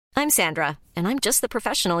I'm Sandra, and I'm just the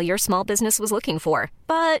professional your small business was looking for.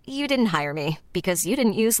 But you didn't hire me because you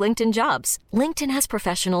didn't use LinkedIn Jobs. LinkedIn has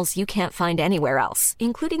professionals you can't find anywhere else,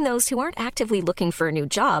 including those who aren't actively looking for a new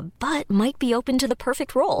job, but might be open to the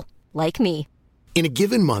perfect role, like me. In a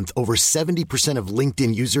given month, over 70% of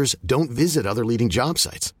LinkedIn users don't visit other leading job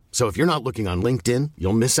sites. So if you're not looking on LinkedIn,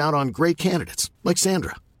 you'll miss out on great candidates like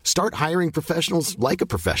Sandra. Start hiring professionals like a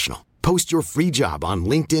professional. Post your free job on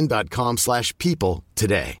linkedin.com/people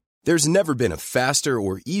today. There's never been a faster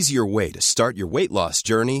or easier way to start your weight loss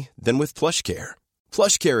journey than with PlushCare.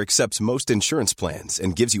 PlushCare accepts most insurance plans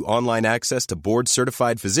and gives you online access to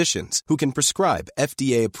board-certified physicians who can prescribe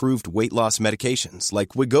FDA-approved weight loss medications like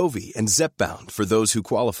Wegovy and Zepbound for those who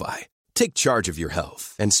qualify. Take charge of your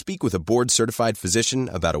health and speak with a board-certified physician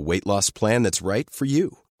about a weight loss plan that's right for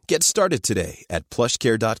you. Get started today at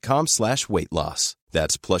plushcare.com/weight loss.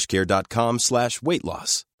 That's plushcare.com/weight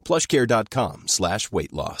loss.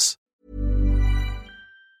 plushcare.com/weight loss.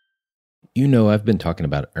 You know, I've been talking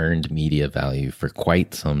about earned media value for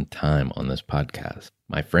quite some time on this podcast.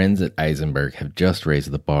 My friends at Eisenberg have just raised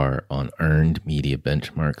the bar on earned media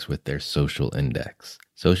benchmarks with their Social Index.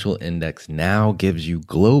 Social Index now gives you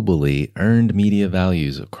globally earned media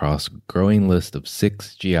values across a growing list of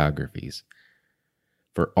 6 geographies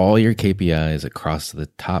for all your KPIs across the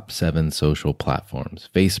top 7 social platforms: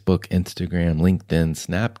 Facebook, Instagram, LinkedIn,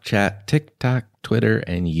 Snapchat, TikTok, Twitter,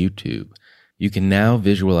 and YouTube. You can now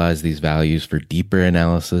visualize these values for deeper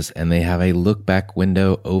analysis, and they have a look-back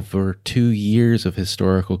window over 2 years of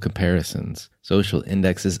historical comparisons. Social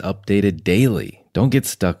Index is updated daily. Don't get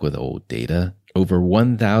stuck with old data. Over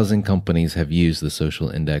 1,000 companies have used the Social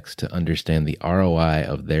Index to understand the ROI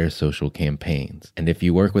of their social campaigns. And if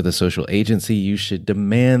you work with a social agency, you should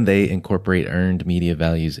demand they incorporate earned media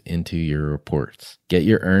values into your reports. Get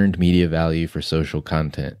your earned media value for social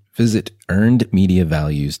content. Visit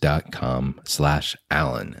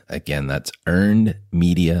earnedmediavalues.com/Alan. Again, that's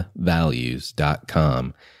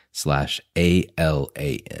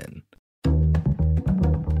earnedmediavalues.com/ALAN.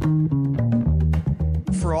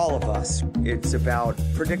 For all of us, it's about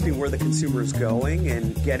predicting where the consumer is going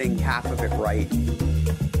and getting half of it right.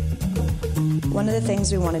 One of the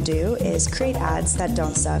things we want to do is create ads that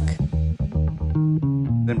don't suck.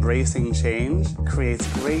 Embracing change creates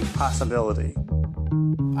great possibility.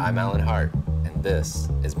 I'm Alan Hart, and this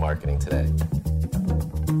is Marketing Today.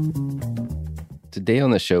 Today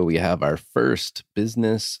on the show, we have our first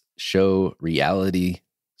business show reality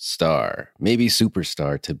star, maybe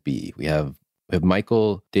superstar to be. We have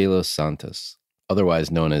Michael De Los Santos, otherwise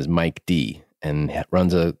known as Mike D, and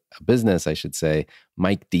runs a business, I should say,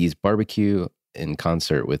 Mike D's BBQ, in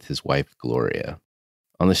concert with his wife, Gloria.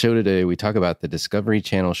 On the show today, we talk about the Discovery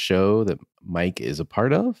Channel show that Mike is a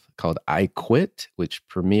part of called I Quit, which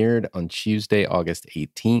premiered on Tuesday, August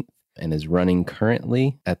 18th, and is running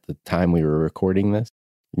currently at the time we were recording this.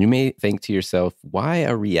 You may think to yourself, why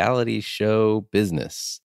a reality show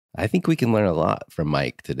business? I think we can learn a lot from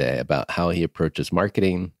Mike today about how he approaches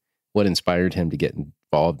marketing, what inspired him to get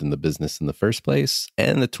involved in the business in the first place,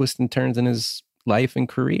 and the twists and turns in his life and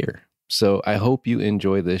career. So I hope you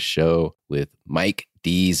enjoy this show with Mike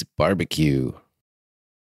D's BBQ.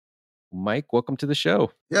 Mike, welcome to the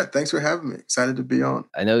show. Yeah, thanks for having me. Excited to be on.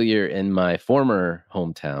 I know you're in my former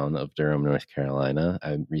hometown of Durham, North Carolina.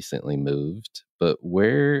 I recently moved, but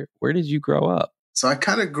where did you grow up? So I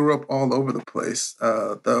kind of grew up all over the place.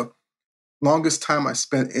 The longest time I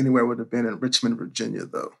spent anywhere would have been in Richmond, Virginia,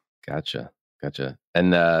 though. Gotcha.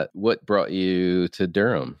 And what brought you to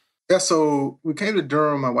Durham? Yeah, so we came to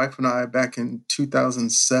Durham, my wife and I, back in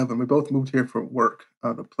 2007. We both moved here for work.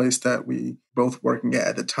 The place that we both working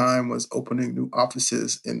at the time was opening new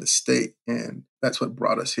offices in the state, and that's what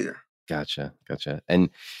brought us here. Gotcha. And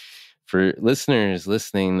for listeners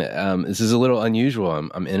listening, this is a little unusual.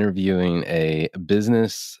 I'm interviewing a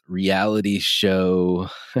business reality show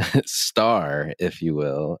star, if you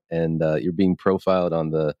will, and you're being profiled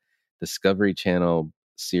on the Discovery Channel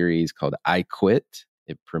series called I Quit.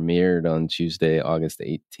 It premiered on Tuesday, August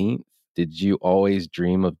 18th. Did you always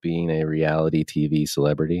dream of being a reality TV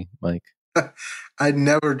celebrity, Mike? I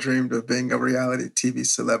never dreamed of being a reality TV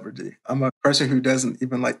celebrity. I'm a person who doesn't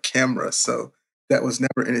even like cameras, so that was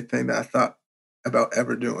never anything that I thought about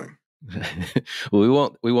ever doing.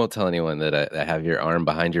 Well, we won't tell anyone that I have your arm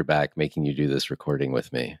behind your back making you do this recording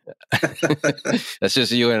with me. That's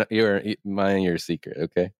just mine and your secret,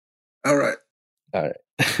 okay? All right.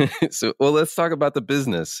 So, well, let's talk about the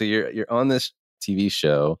business. So you're on this TV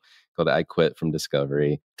show called I Quit from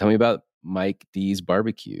Discovery. Tell me about Mike D's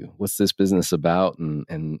BBQ. What's this business about,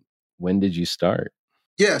 and when did you start?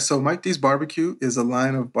 Yeah, so Mike D's Barbecue is a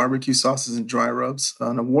line of barbecue sauces and dry rubs,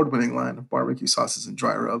 an award-winning line of barbecue sauces and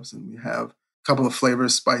dry rubs, and we have a couple of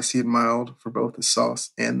flavors, spicy and mild, for both the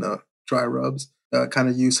sauce and the dry rubs. Kind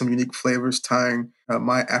of use some unique flavors, tying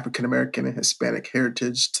my African American and Hispanic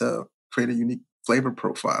heritage to create a unique flavor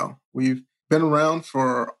profile. We've been around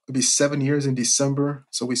for maybe 7 years in December.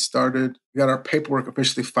 So we got our paperwork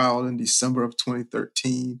officially filed in December of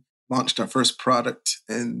 2013, launched our first product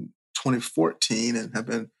in 2014, and have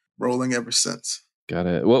been rolling ever since. Got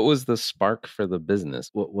it. What was the spark for the business?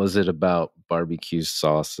 What was it about barbecue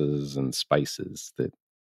sauces and spices that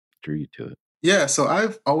drew you to it? Yeah, so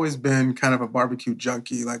I've always been kind of a barbecue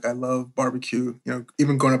junkie. Like I love barbecue,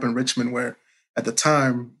 even growing up in Richmond where at the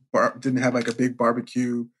time didn't have like a big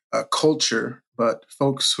barbecue culture, but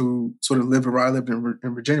folks who sort of lived where I lived in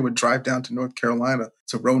Virginia would drive down to North Carolina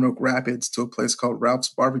to Roanoke Rapids to a place called Ralph's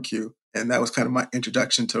Barbecue. And that was kind of my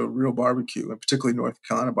introduction to real barbecue, and particularly North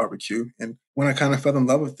Carolina barbecue. And when I kind of fell in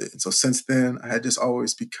love with it. And so since then, I had just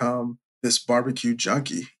always become this barbecue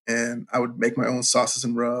junkie, and I would make my own sauces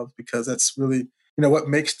and rubs because that's really, what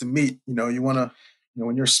makes the meat. You want to,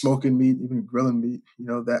 when you're smoking meat, even grilling meat,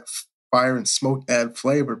 that fire and smoke add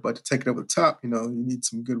flavor, but to take it over the top, you need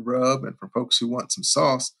some good rub. And for folks who want some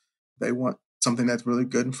sauce, they want something that's really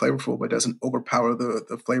good and flavorful, but doesn't overpower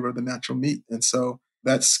the flavor of the natural meat. And so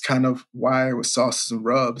that's kind of why with sauces and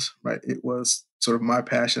rubs, right? It was sort of my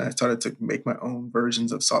passion. I started to make my own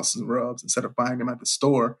versions of sauces and rubs instead of buying them at the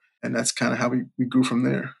store. And that's kind of how we grew from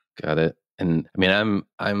there. Got it. And I mean,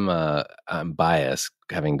 I'm biased,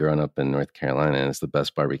 having grown up in North Carolina, and it's the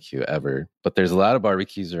best barbecue ever. But there's a lot of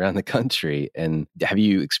barbecues around the country. And have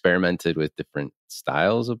you experimented with different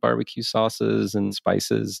styles of barbecue sauces and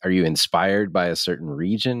spices? Are you inspired by a certain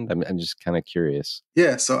region? I'm just kind of curious.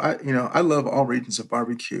 Yeah, so I love all regions of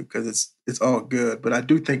barbecue because it's all good. But I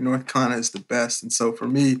do think North Carolina is the best. And so for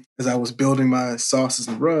me, as I was building my sauces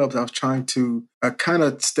and rubs, I was trying to kind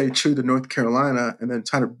of stay true to North Carolina and then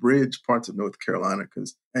try to bridge parts of North Carolina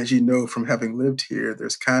because, as you know from having lived here,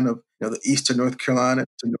 there's kind of the Eastern North Carolina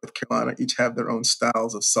to North Carolina each have their own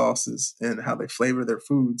styles of sauces and how they flavor their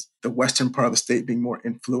foods. The western part of the state being more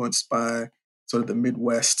influenced by sort of the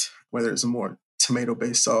Midwest, where there's a more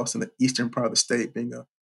tomato-based sauce, and the eastern part of the state being a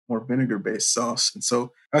more vinegar-based sauce. And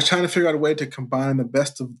so I was trying to figure out a way to combine the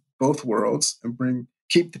best of both worlds and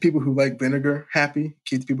keep the people who like vinegar happy,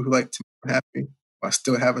 keep the people who like tomato happy, while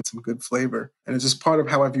still having some good flavor. And it's just part of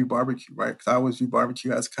how I view barbecue, right? Because I always view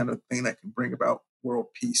barbecue as kind of thing that can bring about world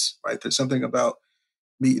peace, right? There's something about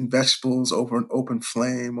meat and vegetables over an open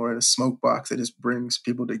flame or in a smoke box that just brings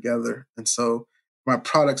people together. And so my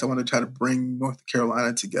products, I want to try to bring North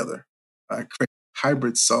Carolina together. I create a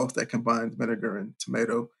hybrid sauce that combines vinegar and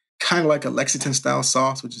tomato, kind of like a Lexington style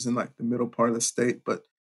sauce, which is in like the middle part of the state, but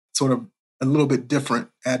sort of a little bit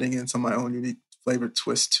different, adding in some of my own unique flavor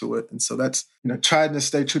twist to it. And so that's, trying to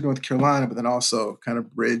stay true to North Carolina, but then also kind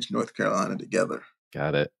of bridge North Carolina together.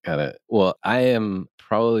 Got it. Well, I am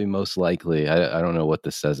probably most likely, I don't know what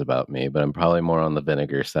this says about me, but I'm probably more on the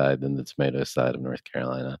vinegar side than the tomato side of North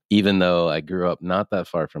Carolina, even though I grew up not that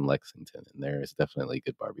far from Lexington, and there is definitely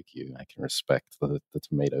good barbecue. I can respect the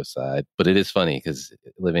tomato side. But it is funny because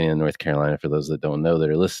living in North Carolina, for those that don't know that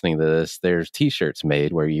are listening to this, there's T-shirts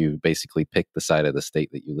made where you basically pick the side of the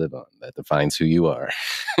state that you live on. That defines who you are.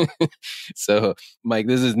 So, Mike,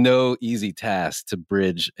 this is no easy task to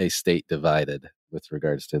bridge a state divided with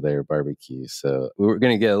regards to their barbecue. So we're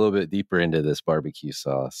going to get a little bit deeper into this barbecue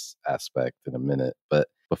sauce aspect in a minute. But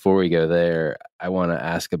before we go there, I want to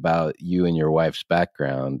ask about you and your wife's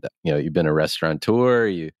background. You've been a restaurateur,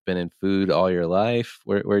 you've been in food all your life.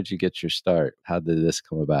 Where'd you get your start? How did this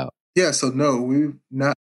come about? Yeah, so no, we've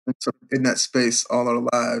not been sort of in that space all our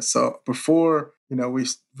lives. So before, we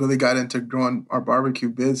really got into growing our barbecue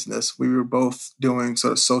business, we were both doing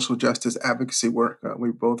sort of social justice advocacy work.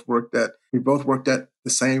 We both worked at the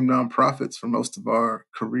same nonprofits for most of our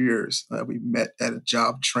careers. We met at a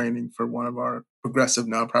job training for one of our progressive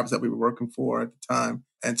nonprofits that we were working for at the time.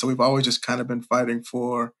 And so we've always just kind of been fighting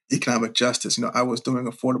for economic justice. I was doing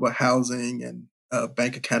affordable housing and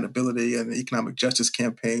bank accountability and economic justice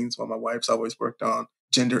campaigns, while my wife's always worked on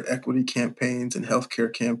gender equity campaigns and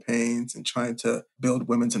healthcare campaigns and trying to build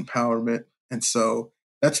women's empowerment. And so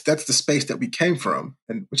that's the space that we came from,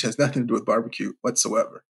 and which has nothing to do with barbecue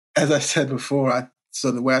whatsoever. As I said before,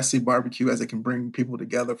 so the way I see barbecue as it can bring people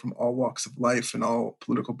together from all walks of life and all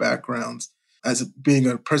political backgrounds, as being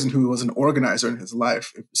a person who was an organizer in his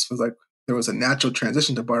life, it just feels like there was a natural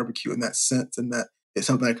transition to barbecue in that sense, and that it's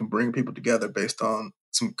something that can bring people together based on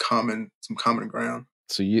some common ground.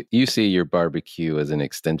 So you see your barbecue as an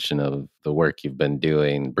extension of the work you've been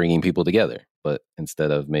doing, bringing people together. but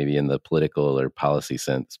instead of maybe in the political or policy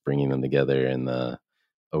sense, bringing them together in the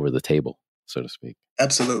over the table, so to speak.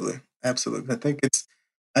 Absolutely. Absolutely. I think it's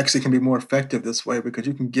actually can be more effective this way because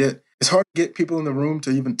it's hard to get people in the room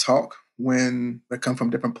to even talk when they come from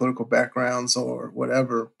different political backgrounds or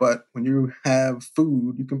whatever. But when you have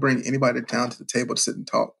food, you can bring anybody down to the table to sit and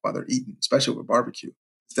talk while they're eating, especially with barbecue.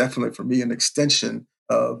 It's definitely for me an extension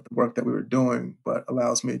of the work that we were doing, but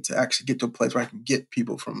allows me to actually get to a place where I can get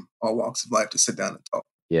people from all walks of life to sit down and talk.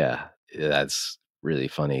 Yeah, that's really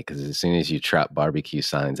funny because as soon as you trap barbecue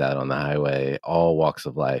signs out on the highway, all walks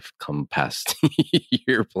of life come past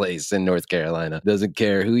your place in North Carolina. Doesn't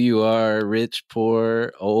care who you are, rich,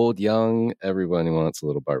 poor, old, young, everyone wants a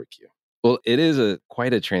little barbecue. Well, it is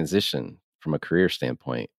quite a transition from a career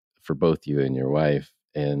standpoint for both you and your wife.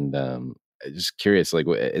 And I'm just curious, like,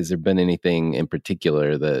 has there been anything in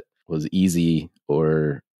particular that was easy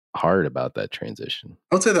or hard about that transition?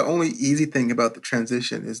 I would say the only easy thing about the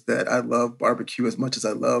transition is that I love barbecue as much as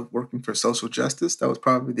I love working for social justice. That was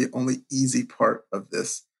probably the only easy part of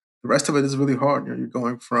this. The rest of it is really hard. You're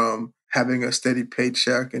going from having a steady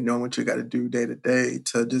paycheck and knowing what you got to do day to day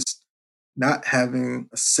to just not having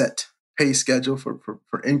a set pay schedule for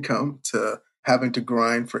income to having to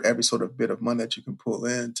grind for every sort of bit of money that you can pull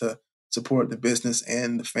in to support the business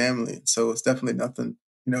and the family. So it's definitely nothing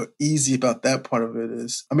easy about that part of it.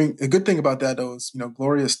 Is, I mean, a good thing about that though is,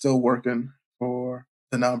 Gloria is still working for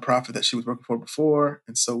the nonprofit that she was working for before.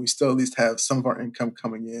 And so we still at least have some of our income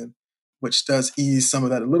coming in, which does ease some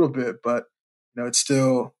of that a little bit, but it's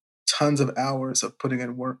still tons of hours of putting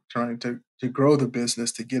in work, trying to grow the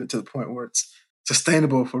business, to get it to the point where it's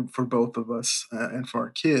sustainable for both of us and for our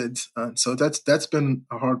kids. So that's been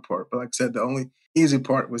a hard part. But like I said, the only easy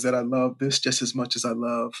part was that I love this just as much as I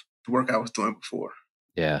love the work I was doing before.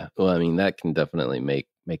 Yeah. Well, I mean, that can definitely make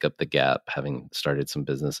up the gap, having started some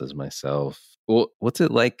businesses myself. Well, what's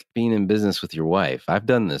it like being in business with your wife? I've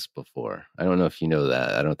done this before. I don't know if you know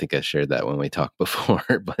that. I don't think I shared that when we talked before,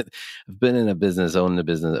 but I've been in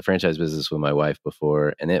a franchise business with my wife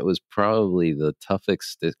before, and it was probably the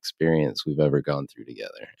toughest experience we've ever gone through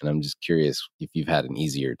together. And I'm just curious if you've had an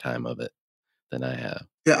easier time of it than I have.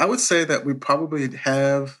 Yeah, I would say that we probably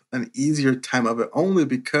have an easier time of it only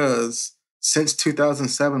because since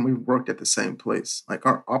 2007, we've worked at the same place. Like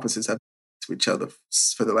our offices have been to each other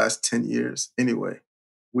for the last 10 years anyway.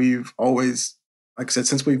 We've always, like I said,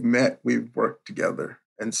 since we've met, we've worked together.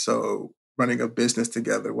 And so running a business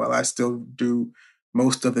together, while I still do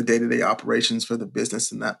most of the day-to-day operations for the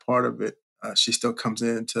business and that part of it, she still comes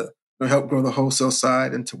in to help grow the wholesale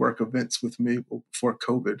side and to work events with me before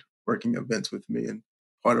COVID, working events with me and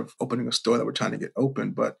part of opening a store that we're trying to get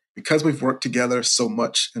open. But because we've worked together so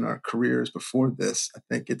much in our careers before this, I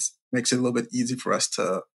think it makes it a little bit easy for us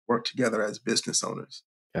to work together as business owners.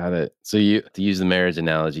 Got it. So to use the marriage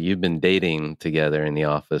analogy, you've been dating together in the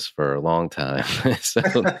office for a long time. So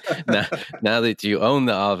now that you own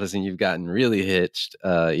the office and you've gotten really hitched,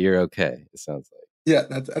 you're okay. It sounds like. Yeah,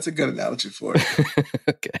 that's a good analogy for it.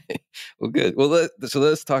 Okay. Well, good. Well,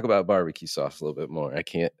 let's talk about barbecue sauce a little bit more. I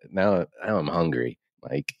can't now. I'm hungry.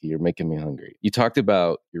 Mike, you're making me hungry. You talked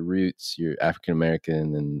about your roots, your African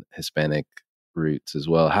American and Hispanic roots as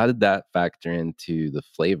well. How did that factor into the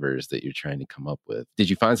flavors that you're trying to come up with? Did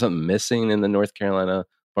you find something missing in the North Carolina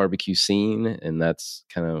barbecue scene, and that's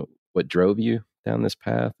kind of what drove you down this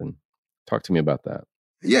path? And talk to me about that.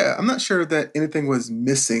 Yeah, I'm not sure that anything was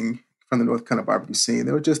missing from the North Carolina barbecue scene.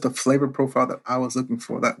 There was just a flavor profile that I was looking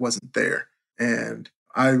for that wasn't there. And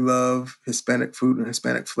I love Hispanic food and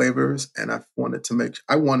Hispanic flavors, and I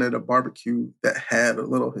wanted a barbecue that had a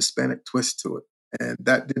little Hispanic twist to it. And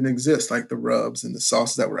that didn't exist. Like the rubs and the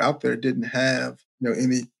sauces that were out there didn't have,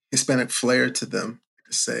 any Hispanic flair to them,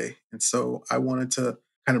 to say. And so I wanted to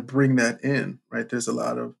kind of bring that in, right? There's a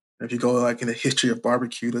lot of, if you go like in the history of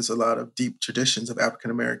barbecue, there's a lot of deep traditions of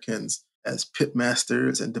African Americans as pit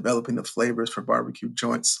masters and developing the flavors for barbecue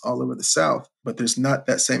joints all over the South. But there's not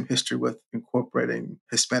that same history with incorporating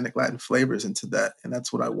Hispanic Latin flavors into that. And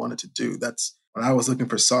that's what I wanted to do. That's when I was looking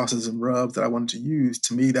for sauces and rubs that I wanted to use.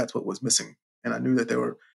 To me, that's what was missing. And I knew that there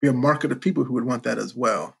would be a market of people who would want that as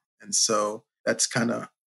well. And so that's kind of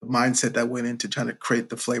the mindset that went into trying to create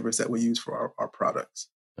the flavors that we use for our products.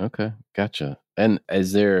 Okay, gotcha. And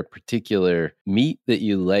is there a particular meat that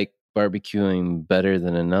you like barbecuing better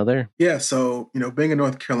than another? Yeah, so, being in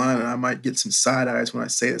North Carolina, I might get some side eyes when I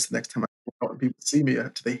say this the next time when people see me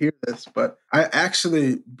after they hear this, but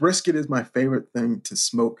brisket is my favorite thing to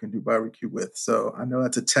smoke and do barbecue with. So I know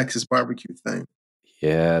that's a Texas barbecue thing.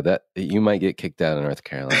 Yeah, that you might get kicked out of North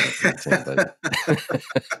Carolina for the same, buddy.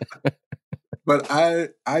 But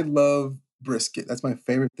I love brisket. That's my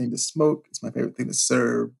favorite thing to smoke. It's my favorite thing to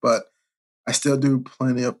serve, but I still do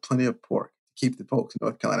plenty of pork to keep the folks in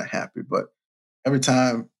North Carolina happy. But every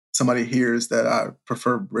time somebody hears that I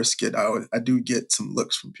prefer brisket, I do get some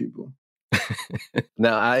looks from people.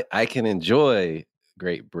 Now, I can enjoy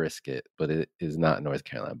great brisket, but it is not North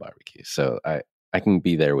Carolina barbecue. So I can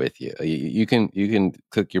be there with you. You can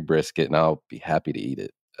cook your brisket, and I'll be happy to eat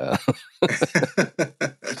it.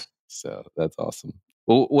 So that's awesome.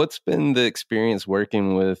 Well, what's been the experience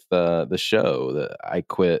working with the show, the I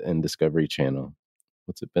Quit and Discovery Channel?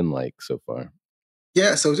 What's it been like so far?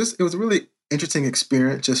 Yeah, so it was a really interesting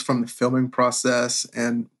experience just from the filming process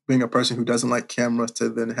and being a person who doesn't like cameras to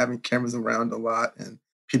then having cameras around a lot and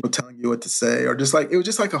people telling you what to say or just like it was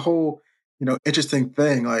just like a whole, interesting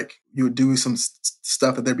thing. Like you would do some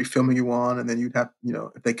stuff that they'd be filming you on and then you'd have,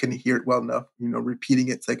 if they couldn't hear it well enough, repeating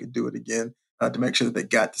it so they could do it again. To make sure that they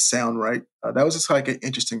got the sound right. That was just like an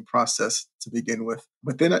interesting process to begin with.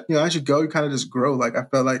 But then, as you go, you kind of just grow. Like I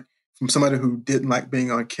felt like from somebody who didn't like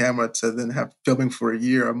being on camera to then have filming for a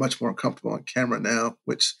year, I'm much more comfortable on camera now,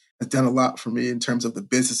 which has done a lot for me in terms of the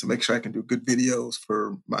business to make sure I can do good videos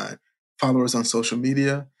for my followers on social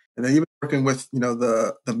media. And then even working with,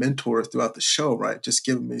 the mentors throughout the show, right? Just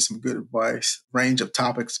giving me some good advice, range of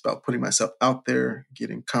topics about putting myself out there,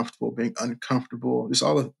 getting comfortable, being uncomfortable, just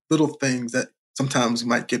all the little things that sometimes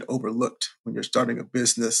might get overlooked when you're starting a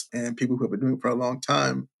business and people who have been doing it for a long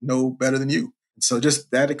time know better than you. So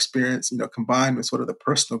just that experience, combined with sort of the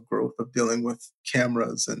personal growth of dealing with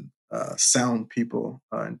cameras and sound people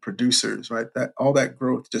and producers, right? That all that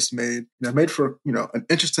growth just made for an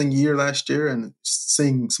interesting year last year, and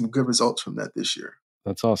seeing some good results from that this year.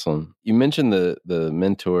 That's awesome. You mentioned the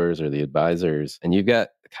mentors or the advisors, and you've got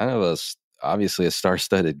kind of obviously a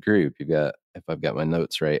star-studded group. You've got, if I've got my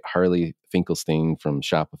notes right, Harley Finkelstein from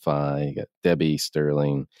Shopify. You got Debbie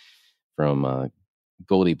Sterling from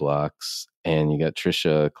Goldie Blocks, and you got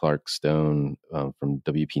Trisha Clark Stone from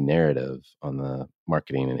WP Narrative on the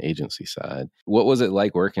marketing and agency side. What was it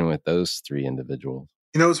like working with those three individuals?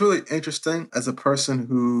 It's really interesting as a person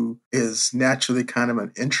who is naturally kind of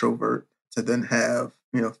an introvert to then have,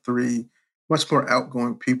 three much more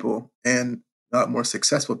outgoing people and more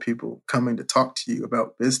successful people coming to talk to you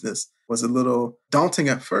about business was a little daunting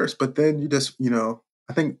at first. But then you just,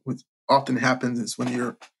 I think what often happens is when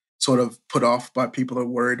you're sort of put off by people or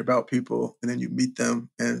worried about people, and then you meet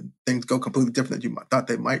them and things go completely different than you thought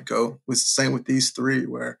they might go. It was the same with these three,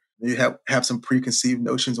 where you have some preconceived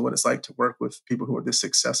notions of what it's like to work with people who are this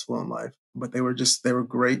successful in life. But they were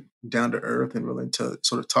great, down to earth, and willing to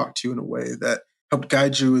sort of talk to you in a way that helped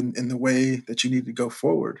guide you in the way that you need to go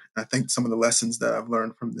forward. I think some of the lessons that I've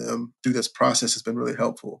learned from them through this process has been really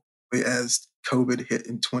helpful. As COVID hit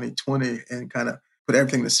in 2020 and kind of put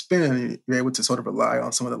everything to spin, you're able to sort of rely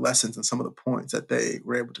on some of the lessons and some of the points that they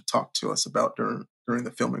were able to talk to us about during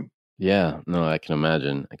the filming. Yeah, no, I can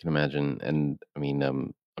imagine. And I mean,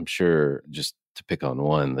 I'm sure, just to pick on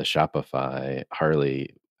one, the Shopify,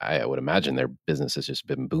 Harley, I would imagine their business has just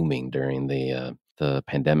been booming during the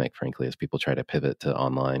pandemic, frankly, as people try to pivot to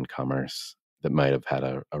online commerce that might have had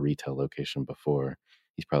a retail location before.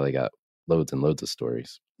 He's probably got loads and loads of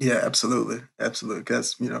stories. Yeah, absolutely. Absolutely.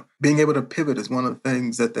 Because, being able to pivot is one of the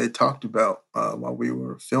things that they talked about while we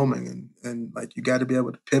were filming. And like, you got to be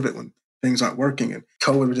able to pivot when things aren't working. And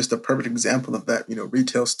COVID was just a perfect example of that,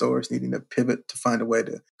 retail stores needing to pivot to find a way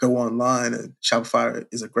to go online. And Shopify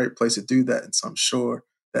is a great place to do that. And so I'm sure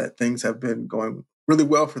that things have been going really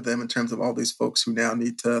well for them in terms of all these folks who now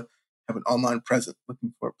need to have an online presence,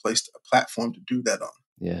 looking for a platform to do that on.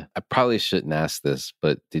 Yeah. I probably shouldn't ask this,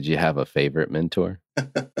 but did you have a favorite mentor?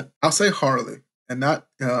 I'll say Harley, and not,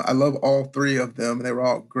 I love all three of them, and they were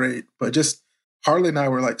all great, but just Harley and I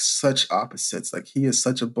were like such opposites. Like, he is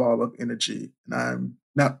such a ball of energy, and I'm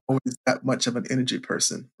not always that much of an energy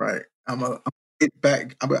person, right? I'm laid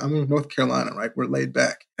back. I'm in North Carolina, right? We're laid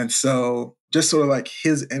back. And so just sort of like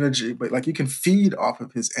his energy, but like you can feed off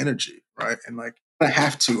of his energy, right? And like, I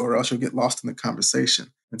have to, or else you'll get lost in the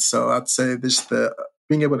conversation. And so I'd say the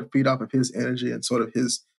being able to feed off of his energy and sort of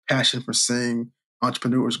his passion for seeing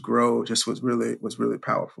entrepreneurs grow just was really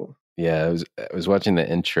powerful. Yeah, I was watching the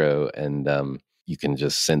intro, and you can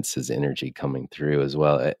just sense his energy coming through as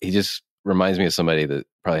well. He just reminds me of somebody that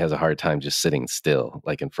probably has a hard time just sitting still,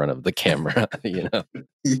 like in front of the camera,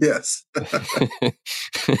 Yes.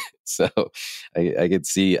 So I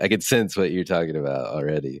could sense what you're talking about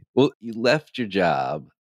already. Well, you left your job,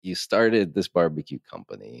 you started this barbecue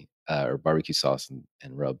company, or barbecue sauce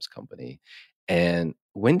and rubs company. And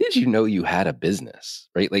when did you know you had a business,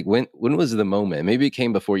 right? Like when was the moment? Maybe it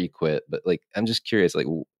came before you quit, but like, I'm just curious, like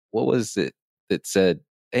what was it that said,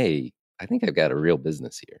 hey, I think I've got a real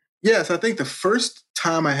business here. Yes, I think the first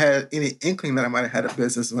time I had any inkling that I might have had a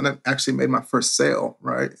business when I actually made my first sale,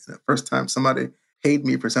 right? The first time somebody paid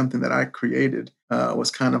me for something that I created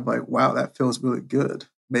was kind of like, wow, that feels really good.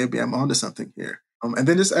 Maybe I'm onto something here. And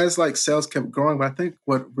then just as like sales kept growing, but I think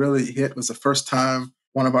what really hit was the first time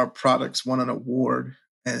one of our products won an award.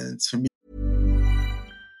 And to me,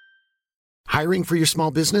 Hiring for your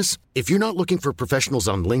small business? If you're not looking for professionals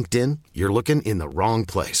on LinkedIn, you're looking in the wrong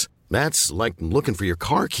place. That's like looking for your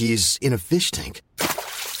car keys in a fish tank.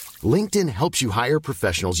 LinkedIn helps you hire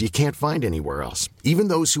professionals you can't find anywhere else, even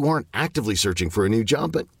those who aren't actively searching for a new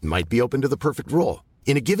job but might be open to the perfect role.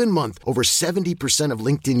 In a given month, over 70% of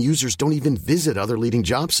LinkedIn users don't even visit other leading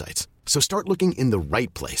job sites. So start looking in the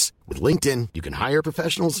right place. With LinkedIn, you can hire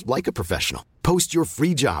professionals like a professional. Post your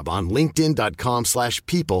free job on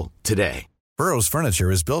linkedin.com/people today. Burrow's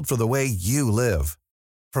furniture is built for the way you live.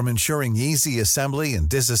 From ensuring easy assembly and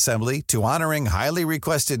disassembly to honoring highly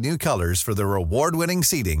requested new colors for their award-winning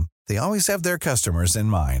seating, they always have their customers in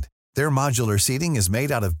mind. Their modular seating is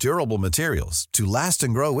made out of durable materials to last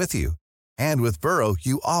and grow with you. And with Burrow,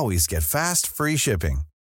 you always get fast, free shipping.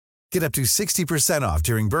 Get up to 60% off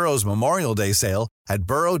during Burrow's Memorial Day sale at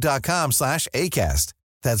burrow.com/ACAST.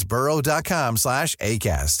 That's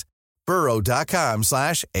burrow.com/ACAST.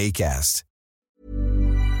 burrow.com/ACAST.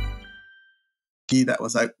 that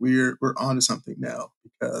was like, we're onto something now,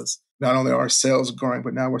 because not only are sales growing,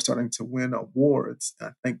 but now we're starting to win awards. And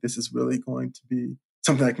I think this is really going to be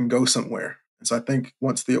something that can go somewhere. And so I think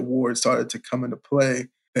once the awards started to come into play,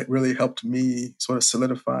 that really helped me sort of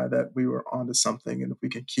solidify that we were onto something. And if we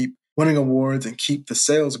can keep winning awards and keep the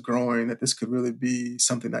sales growing, that this could really be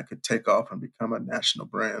something that could take off and become a national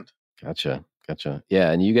brand. Gotcha.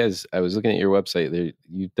 Yeah, and you guys, I was looking at your website there.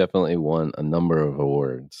 You definitely won a number of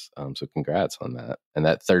awards. So congrats on that. And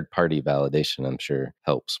that third-party validation, I'm sure,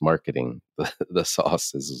 helps marketing the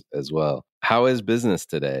sauce as well. How is business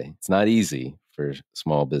today? It's not easy for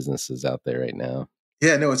small businesses out there right now.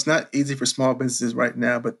 Yeah, no, it's not easy for small businesses right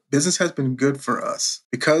now, but business has been good for us.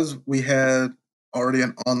 Because we had already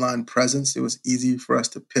an online presence, it was easy for us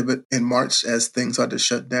to pivot in March as things started to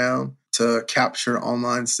shut down, to capture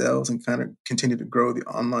online sales and kind of continue to grow the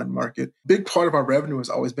online market. Big part of our revenue has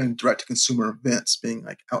always been direct to consumer events, being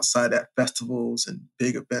like outside at festivals and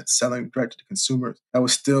big events, selling direct to consumers. That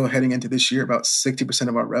was still heading into this year about 60%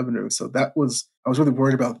 of our revenue. So I was really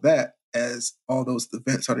worried about that as all those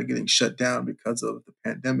events started getting shut down because of the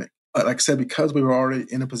pandemic. But like I said, because we were already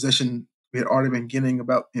in a position, we had already been getting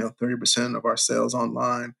about 30% of our sales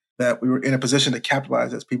online, that we were in a position to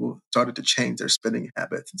capitalize as people started to change their spending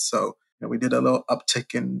habits. And so we did a little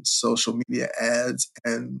uptick in social media ads,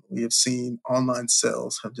 and we have seen online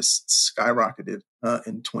sales have just skyrocketed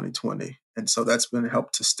in 2020. And so that's been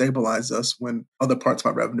helped to stabilize us when other parts of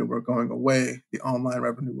our revenue were going away. The online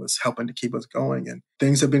revenue was helping to keep us going, and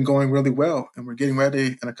things have been going really well. And we're getting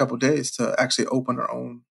ready in a couple of days to actually open our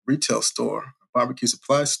own retail store, a barbecue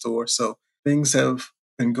supply store. So things have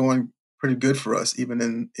been going pretty good for us,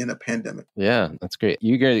 even in a pandemic. Yeah, that's great.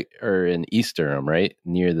 You guys are in East Durham, right?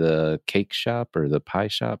 Near the cake shop or the pie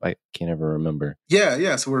shop? I can't ever remember.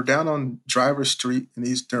 Yeah. So we're down on Driver Street in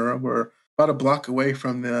East Durham. We're about a block away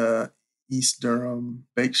from the East Durham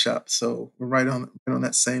bake shop. So we're right on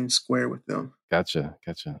that same square with them. Gotcha.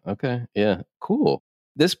 Okay. Yeah, cool.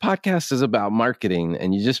 This podcast is about marketing,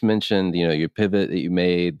 and you just mentioned, your pivot that you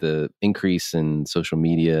made, the increase in social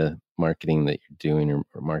media marketing that you're doing, or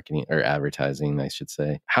marketing or advertising, I should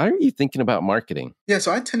say. How are you thinking about marketing? Yeah,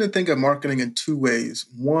 so I tend to think of marketing in two ways.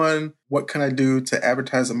 One, what can I do to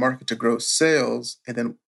advertise the market to grow sales? And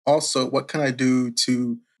then also, what can I do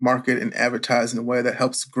to market and advertise in a way that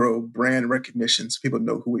helps grow brand recognition so people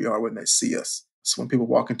know who we are when they see us? So when people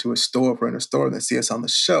walk into a store, if we're in a store and they see us on the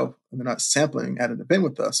shelf and they're not sampling at an event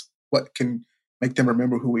with us, what can make them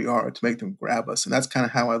remember who we are, to make them grab us? And that's kind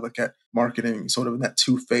of how I look at marketing, sort of in that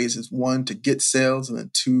two phases. One, to get sales, and then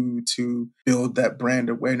two, to build that brand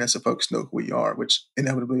awareness so folks know who we are, which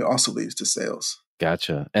inevitably also leads to sales.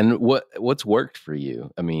 Gotcha. And what's worked for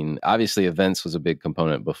you? I mean, obviously events was a big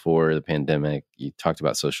component before the pandemic. You talked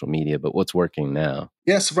about social media, but what's working now?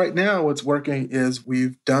 Yes, right now what's working is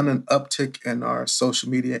we've done an uptick in our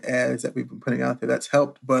social media ads that we've been putting out there. That's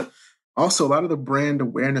helped. But also a lot of the brand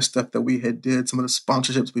awareness stuff that we had did, some of the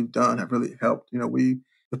sponsorships we've done have really helped.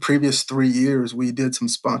 The previous 3 years, we did some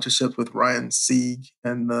sponsorships with Ryan Sieg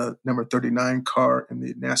and the number 39 car in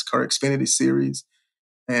the NASCAR Xfinity Series.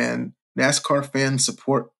 And NASCAR fans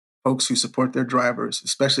support folks who support their drivers,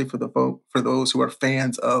 especially for those who are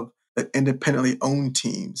fans of the independently owned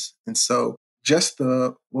teams. And so just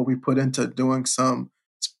what we put into doing some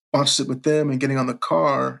sponsorship with them and getting on the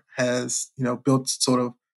car has, built sort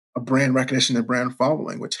of a brand recognition and brand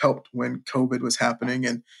following, which helped when COVID was happening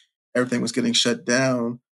and everything was getting shut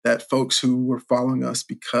down, that folks who were following us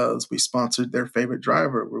because we sponsored their favorite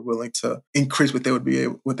driver were willing to increase what they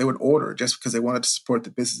would order just because they wanted to support the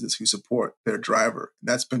businesses who support their driver. And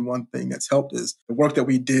that's been one thing that's helped is the work that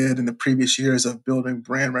we did in the previous years of building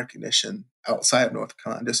brand recognition outside of North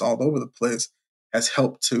Carolina, just all over the place, has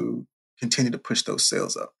helped to continue to push those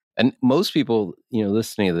sales up. And most people,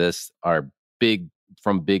 listening to this are big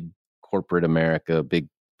corporate America, big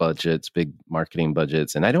budgets, big marketing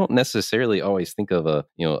budgets. And I don't necessarily always think of a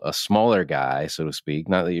smaller guy, so to speak,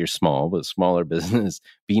 not that you're small, but smaller business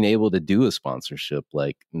being able to do a sponsorship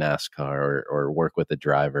like NASCAR or work with a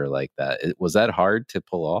driver like that. Was that hard to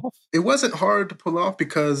pull off? It wasn't hard to pull off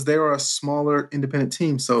because they are a smaller independent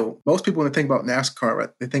team. So most people, when they think about NASCAR, right,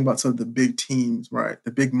 they think about some of the big teams, right?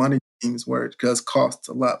 The big money teams where it does cost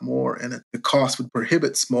a lot more and the cost would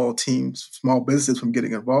prohibit small teams, small businesses from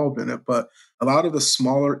getting involved in it. But a lot of the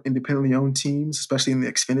smaller independently owned teams, especially in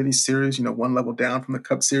the Xfinity series, one level down from the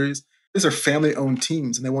Cup series, these are family-owned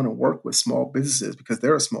teams, and they want to work with small businesses because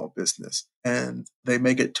they're a small business, and they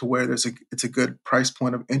make it to where it's a good price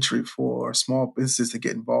point of entry for small businesses to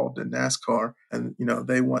get involved in NASCAR. And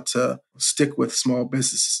they want to stick with small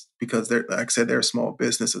businesses because they're, like I said, they're a small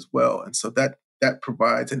business as well, and so that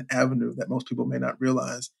provides an avenue that most people may not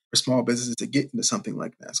realize for small businesses to get into something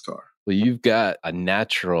like NASCAR. Well, you've got a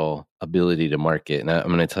natural ability to market, and I'm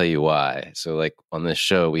going to tell you why. So, like on this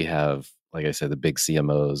show, we have, like I said, the big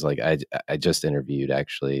CMOs. Like I just interviewed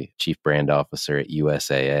actually chief brand officer at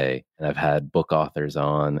USAA, and I've had book authors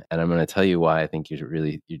on. And I'm going to tell you why I think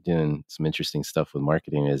you're doing some interesting stuff with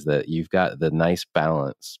marketing is that you've got the nice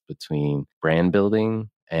balance between brand building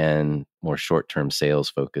and more short-term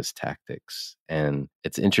sales-focused tactics. And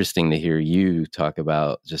it's interesting to hear you talk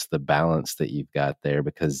about just the balance that you've got there,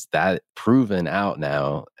 because that proven out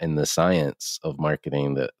now in the science of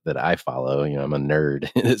marketing that I follow. I'm a nerd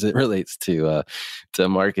as it relates to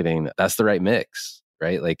marketing. That's the right mix,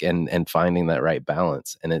 right? Like, and finding that right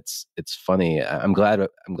balance. And it's funny. I'm glad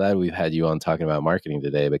we've had you on talking about marketing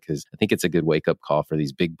today, because I think it's a good wake up call for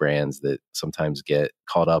these big brands that sometimes get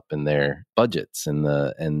caught up in their budgets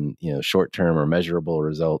and short term or measurable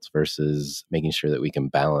results versus making sure that we can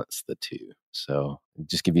balance the two. So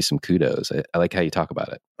just give you some kudos. I like how you talk about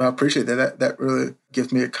it. I appreciate that. That really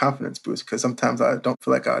gives me a confidence boost, because sometimes I don't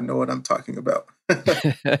feel like I know what I'm talking about.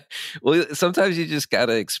 Well, sometimes you just got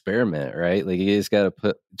to experiment, right? Like you just got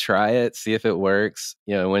to try it, see if it works.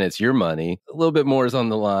 When it's your money, a little bit more is on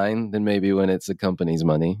the line than maybe when it's a company's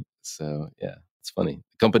money. So yeah, it's funny.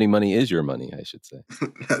 Company money is your money, I should say.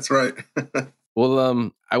 That's right.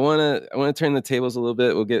 Well, I want to turn the tables a little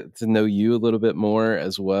bit. We'll get to know you a little bit more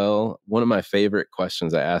as well. One of my favorite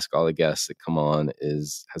questions I ask all the guests that come on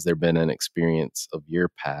is, has there been an experience of your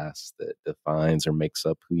past that defines or makes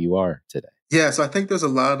up who you are today? Yeah, so I think there's a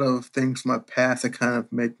lot of things from my past that kind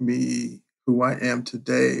of make me who I am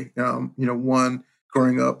today. One,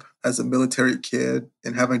 growing up as a military kid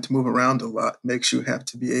and having to move around a lot makes you have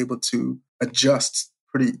to be able to adjust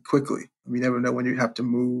pretty quickly. You never know when you have to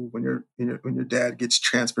move, when your dad gets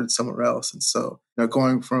transferred somewhere else. And so,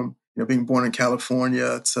 going from being born in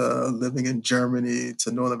California to living in Germany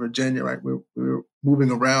to Northern Virginia, right? We were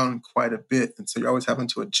moving around quite a bit. And so you're always having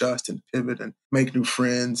to adjust and pivot and make new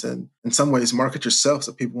friends and in some ways market yourself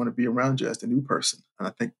so people want to be around you as the new person. And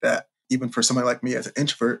I think that even for somebody like me as an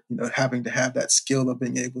introvert, having to have that skill of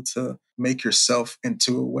being able to make yourself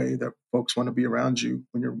into a way that folks want to be around you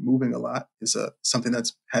when you're moving a lot is something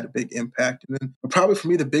that's had a big impact. And then probably for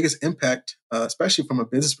me, the biggest impact, especially from a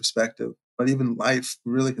business perspective, but even life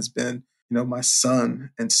really has been, my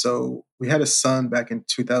son. And so we had a son back in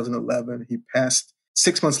 2011. He passed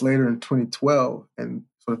 6 months later in 2012. And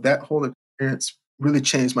sort of that whole experience really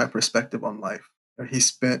changed my perspective on life. He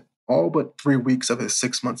spent all but 3 weeks of his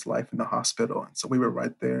 6 months life in the hospital. And so we were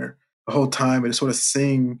right there the whole time, and sort of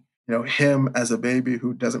seeing, him as a baby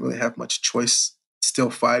who doesn't really have much choice, still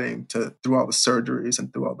fighting through all the surgeries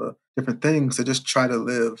and through all the different things to just try to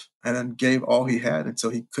live, and then gave all he had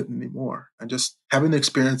until he couldn't anymore. And just having the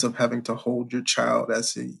experience of having to hold your child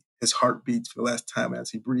as his heart beats for the last time,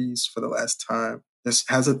 as he breathes for the last time, just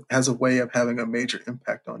has a way of having a major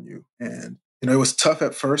impact on you. And it was tough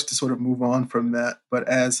at first to sort of move on from that. But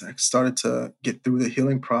as I started to get through the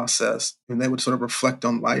healing process and they would sort of reflect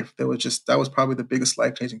on life, that was probably the biggest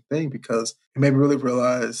life-changing thing, because it made me really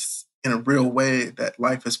realize in a real way that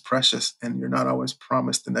life is precious and you're not always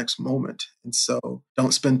promised the next moment. And so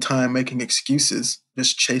don't spend time making excuses.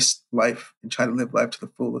 Just chase life and try to live life to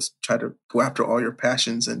the fullest. Try to go after all your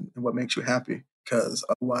passions and what makes you happy. because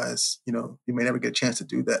otherwise, you may never get a chance to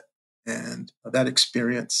do that. And that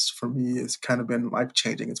experience for me has kind of been life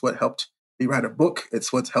changing. It's what helped me write a book.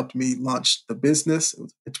 It's what's helped me launch the business.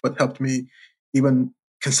 It's what helped me even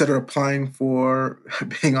consider applying for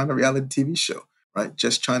being on a reality TV show, right?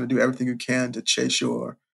 Just trying to do everything you can to chase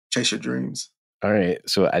your dreams. All right.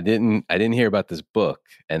 So I didn't hear about this book.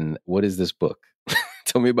 And what is this book?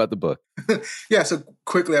 Tell me about the book. Yeah. So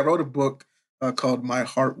quickly, I wrote a book called My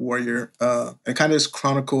Heart Warrior. It kind of just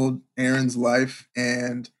chronicled Aaron's life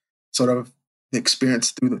and sort of the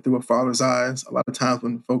experience through a father's eyes. A lot of times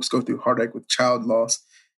when folks go through heartache with child loss,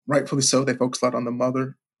 rightfully so, they focus a lot on the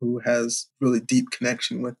mother who has really deep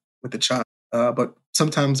connection with the child. But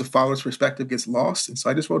sometimes the father's perspective gets lost. And so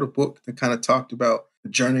I just wrote a book that kind of talked about the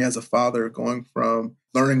journey as a father, going from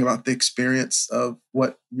learning about the experience of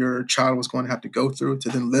what your child was going to have to go through to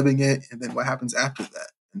then living it and then what happens after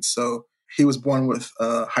that. And so he was born with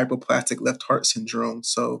hypoplastic left heart syndrome.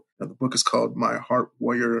 So the book is called My Heart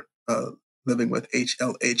Warrior, Living with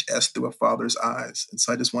HLHS Through a Father's Eyes. And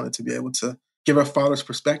so I just wanted to be able to give a father's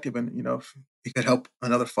perspective, and if it could help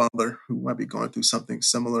another father who might be going through something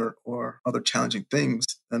similar or other challenging things,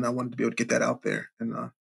 then I wanted to be able to get that out there. And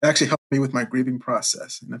it actually helped me with my grieving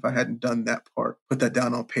process. And if I hadn't done that part, put that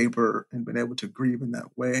down on paper and been able to grieve in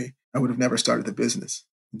that way, I would have never started the business.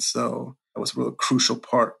 And so that was a real crucial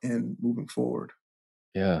part in moving forward.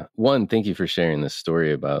 Yeah. One, thank you for sharing this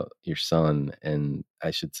story about your son. And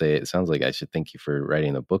I should say, it sounds like I should thank you for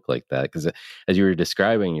writing a book like that. Because as you were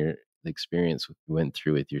describing the experience you went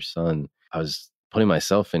through with your son, I was putting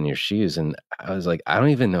myself in your shoes and I was like, I don't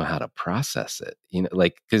even know how to process it.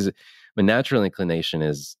 Because my natural inclination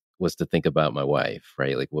was to think about my wife,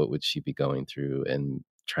 right? Like, what would she be going through, and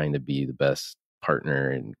trying to be the best partner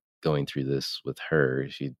and going through this with her.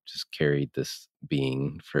 She just carried this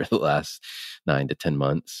being for the last 9 to 10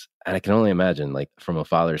 months. And I can only imagine, like, from a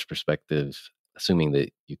father's perspective, assuming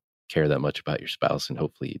that you care that much about your spouse, and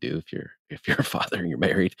hopefully you do if you're a father and you're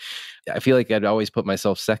married. I feel like I'd always put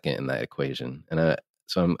myself second in that equation. And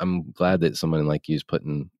so I'm glad that someone like you is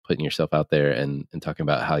putting yourself out there and talking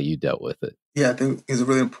about how you dealt with it. Yeah, I think it's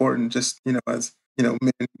really important, just, as, men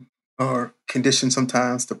are conditioned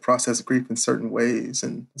sometimes to process grief in certain ways.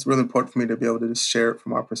 And it's really important for me to be able to just share it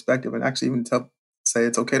from our perspective and actually even say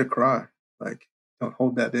it's okay to cry. Like, don't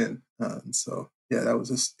hold that in. And so, yeah,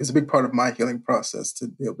 it's a big part of my healing process to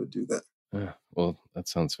be able to do that. Yeah, well, that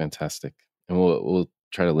sounds fantastic. And we'll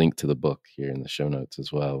try to link to the book here in the show notes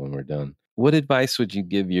as well when we're done. What advice would you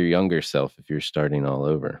give your younger self if you're starting all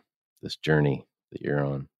over this journey that you're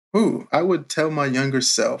on? I would tell my younger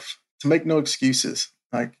self to make no excuses.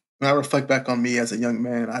 Like, when I reflect back on me as a young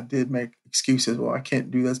man, I did make excuses. Well, I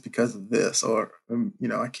can't do this because of this, or,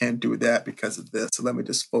 I can't do that because of this. So let me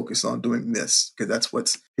just focus on doing this because that's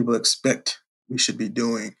what people expect we should be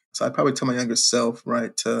doing. So I'd probably tell my younger self,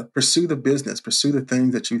 right, to pursue the business, pursue the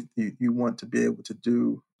things that you want to be able to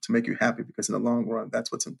do to make you happy, because in the long run,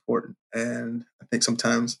 that's what's important. And I think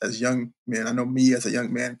sometimes as young men, I know me as a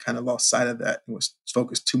young man kind of lost sight of that and was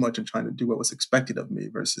focused too much on trying to do what was expected of me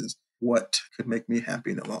versus what could make me happy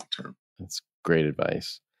in the long term. That's great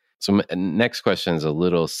advice. So my next question is a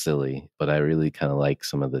little silly, but I really kind of like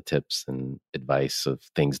some of the tips and advice of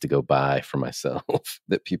things to go buy for myself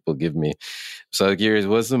that people give me. So I'm curious,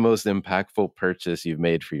 what's the most impactful purchase you've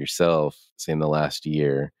made for yourself, say in the last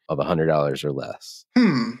year, of $100 or less?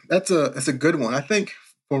 That's a good one. I think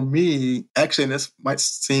for me, actually, and this might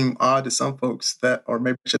seem odd to some folks or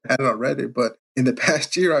maybe I should have had it already, but in the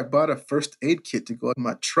past year, I bought a first aid kit to go in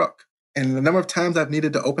my truck. And the number of times I've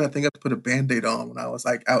needed to open that thing up to put a Band-Aid on when I was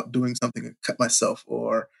like out doing something and cut myself,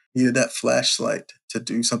 or needed that flashlight to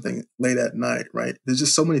do something late at night, right? There's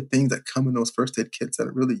just so many things that come in those first aid kits that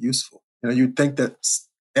are really useful. You'd think that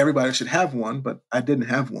everybody should have one, but I didn't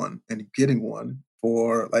have one. And getting one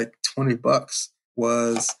for like $20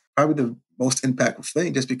 was probably the most impactful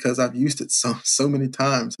thing, just because I've used it so many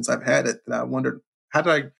times since I've had it that I wondered, how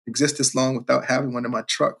did I exist this long without having one in my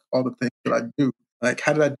truck? All the things that I do. Like,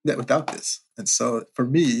 how did I do that without this? And so for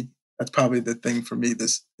me, that's probably the thing for me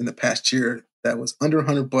this in the past year that was under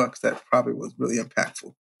 $100 that probably was really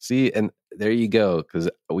impactful. See, and there you go. Because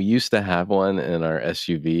we used to have one in our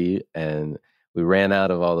SUV and we ran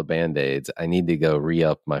out of all the Band-Aids. I need to go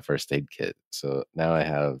re-up my first aid kit. So now I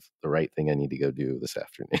have the right thing I need to go do this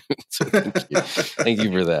afternoon. So thank you. Thank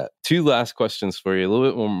you for that. 2 last questions for you, a little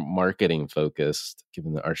bit more marketing focused,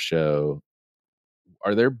 given our show.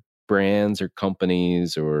 Are there brands or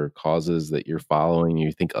companies or causes that you're following you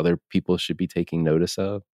think other people should be taking notice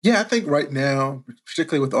of? Yeah, I think right now,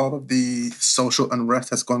 particularly with all of the social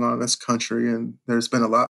unrest that's going on in this country, and there's been a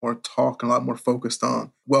lot more talk and a lot more focused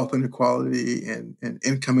on wealth inequality and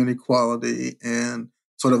income inequality and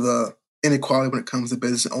sort of the inequality when it comes to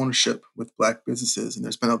business ownership with Black businesses. And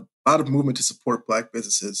there's been a lot of movement to support Black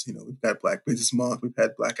businesses. We've got Black Business Month, we've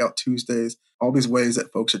had Blackout Tuesdays, all these ways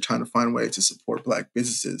that folks are trying to find ways to support Black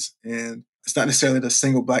businesses. And it's not necessarily the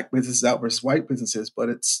single Black businesses out versus white businesses, but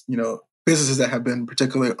it's, businesses that have been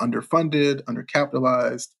particularly underfunded,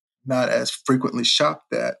 undercapitalized, not as frequently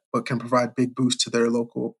shopped at, but can provide big boosts to their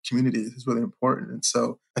local communities is really important. And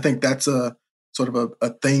so I think that's a sort of a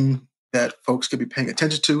thing that folks could be paying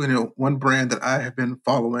attention to. And one brand that I have been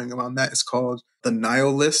following around that is called the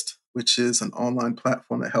Nile List, which is an online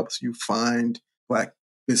platform that helps you find Black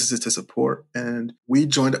businesses to support. And we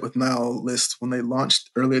joined up with Nile List when they launched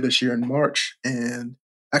earlier this year in March. And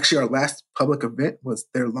actually, our last public event was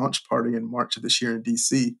their launch party in March of this year in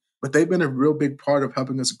DC. But they've been a real big part of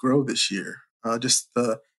helping us grow this year. Just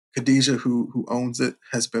Khadijah, who owns it,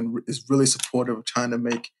 is really supportive of trying to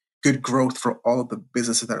make good growth for all of the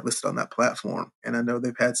businesses that are listed on that platform. And I know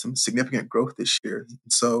they've had some significant growth this year.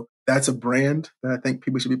 So that's a brand that I think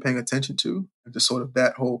people should be paying attention to. And just sort of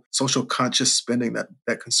that whole social conscious spending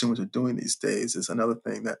that consumers are doing these days is another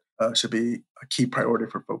thing that should be a key priority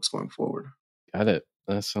for folks going forward. Got it.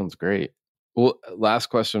 That sounds great. Well,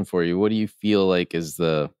 last question for you. What do you feel like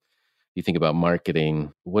you think about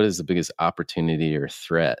marketing, what is the biggest opportunity or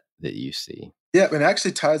threat that you see? Yeah, it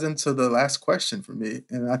actually ties into the last question for me.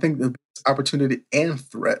 And I think the opportunity and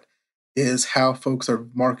threat is how folks are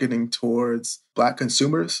marketing towards Black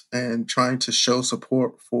consumers and trying to show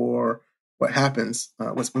support for what happens,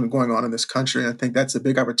 what's been going on in this country. And I think that's a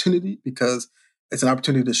big opportunity because it's an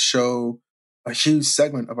opportunity to show a huge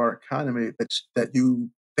segment of our economy that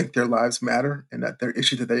you think their lives matter and that their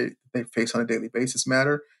issues that they face on a daily basis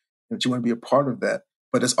matter, and that you want to be a part of that.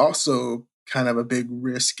 But it's also kind of a big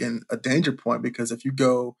risk and a danger point because if you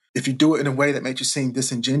do it in a way that makes you seem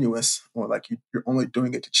disingenuous or like you're only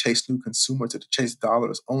doing it to chase new consumers or to chase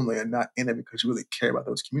dollars only and not in it because you really care about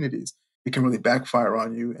those communities, it can really backfire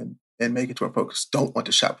on you and make it to where folks don't want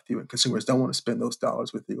to shop with you and consumers don't want to spend those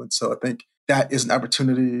dollars with you. And so I think that is an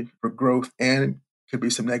opportunity for growth and could be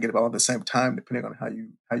some negative all at the same time, depending on how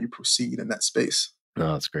you proceed in that space.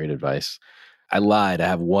 No, that's great advice. I lied. I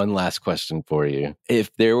have one last question for you.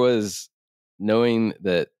 If there was, knowing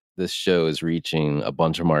that this show is reaching a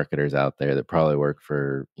bunch of marketers out there that probably work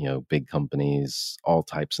for, big companies, all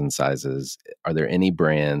types and sizes, are there any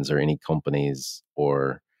brands or any companies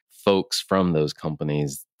or folks from those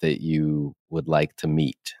companies that you would like to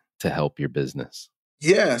meet to help your business?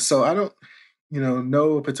 Yeah, so I don't,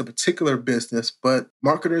 know if it's a particular business, but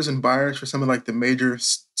marketers and buyers for some of like the major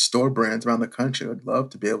store brands around the country would love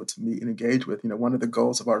to be able to meet and engage with. One of the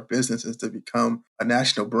goals of our business is to become a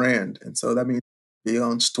national brand. And so that means be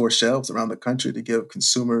on store shelves around the country to give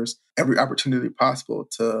consumers every opportunity possible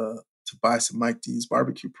to buy some Mike D's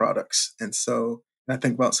barbecue products. And so I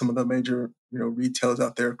think about some of the major, retailers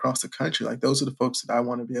out there across the country. Like those are the folks that I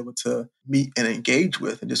want to be able to meet and engage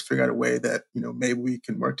with and just figure out a way that, maybe we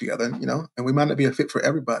can work together, and we might not be a fit for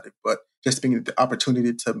everybody, but just being the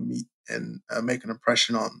opportunity to meet and make an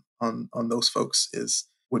impression on those folks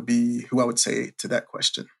would be who I would say to that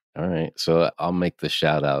question. All right. So I'll make the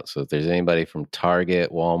shout out. So if there's anybody from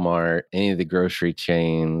Target, Walmart, any of the grocery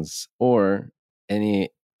chains, or any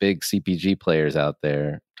big CPG players out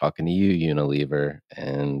there, talking to you, Unilever,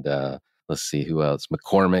 and let's see who else.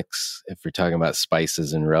 McCormick's. If you're talking about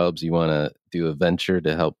spices and rubs, you want to do a venture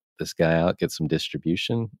to help this guy out, get some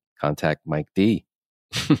distribution, contact Mike D.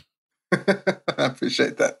 I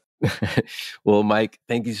appreciate that. Well, Mike,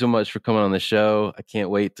 thank you so much for coming on the show. I can't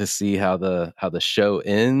wait to see how the show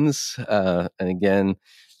ends. And again,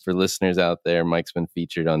 for listeners out there, Mike's been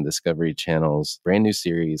featured on Discovery Channel's brand new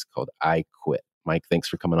series called I Quit. Mike, thanks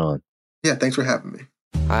for coming on. Yeah, thanks for having me.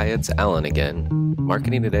 Hi, it's Alan again.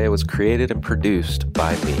 Marketing Today was created and produced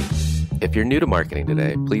by me. If you're new to Marketing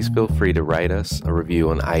Today, please feel free to write us a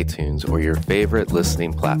review on iTunes or your favorite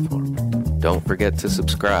listening platform. Don't forget to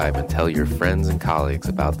subscribe and tell your friends and colleagues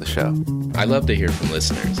about the show. I love to hear from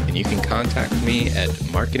listeners, and you can contact me at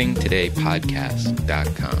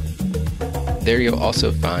marketingtodaypodcast.com. There you'll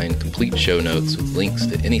also find complete show notes with links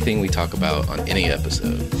to anything we talk about on any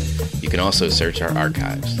episode. You can also search our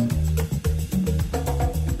archives.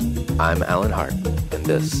 I'm Alan Hart, and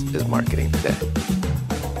this is Marketing Today.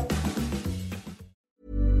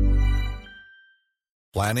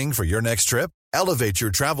 Planning for your next trip? Elevate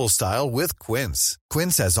your travel style with Quince.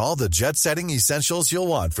 Quince has all the jet-setting essentials you'll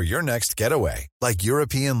want for your next getaway, like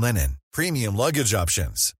European linen, premium luggage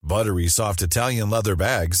options, buttery soft Italian leather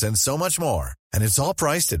bags, and so much more. And it's all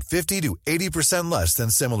priced at 50 to 80% less than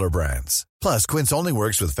similar brands. Plus, Quince only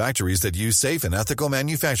works with factories that use safe and ethical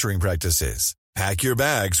manufacturing practices. Pack your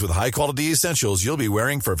bags with high-quality essentials you'll be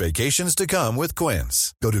wearing for vacations to come with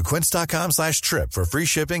Quince. Go to quince.com/trip for free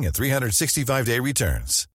shipping and 365-day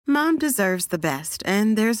returns. Mom deserves the best,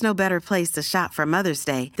 and there's no better place to shop for Mother's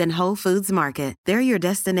Day than Whole Foods Market. They're your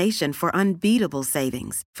destination for unbeatable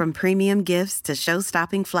savings, from premium gifts to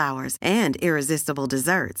show-stopping flowers and irresistible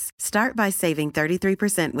desserts. Start by saving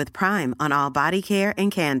 33% with Prime on all body care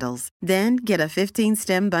and candles. Then get a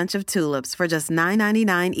 15-stem bunch of tulips for just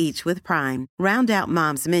 $9.99 each with Prime. Round out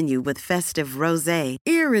Mom's menu with festive rosé,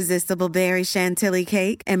 irresistible berry chantilly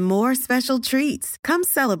cake, and more special treats. Come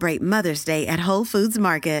celebrate Mother's Day at Whole Foods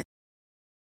Market.